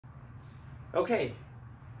Okay,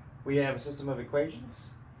 we have a system of equations.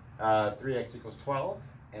 3x equals 12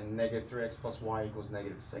 and negative 3x plus y equals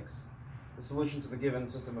negative 6. The solution to the given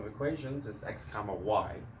system of equations is x comma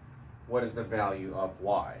y. What is the value of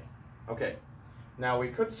y? Okay, now we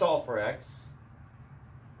could solve for x,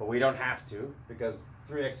 but we don't have to because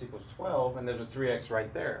 3x equals 12 and there's a 3x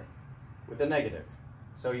right there with a negative.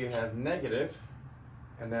 So you have negative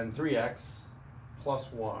and then 3x plus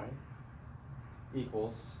y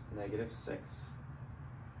equals negative 6.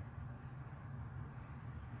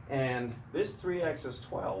 And this 3x is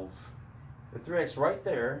 12. The 3x right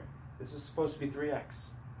there, this is supposed to be 3x.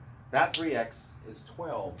 That 3x is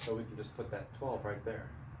 12, so we can just put that 12 right there.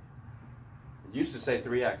 It used to say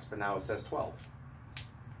 3x, but now it says 12.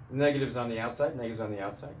 Negatives on the outside, negatives on the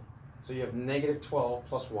outside. So you have negative 12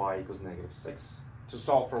 plus y equals negative 6. To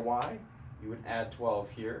solve for y, you would add 12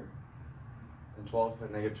 here, and 12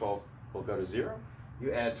 and negative 12 will go to 0.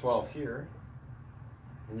 You add 12 here,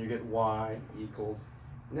 and you get y equals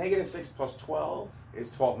negative 6 plus 12 is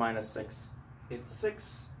 12 minus 6. It's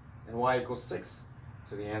 6, and y equals 6,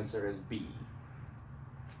 so the answer is B.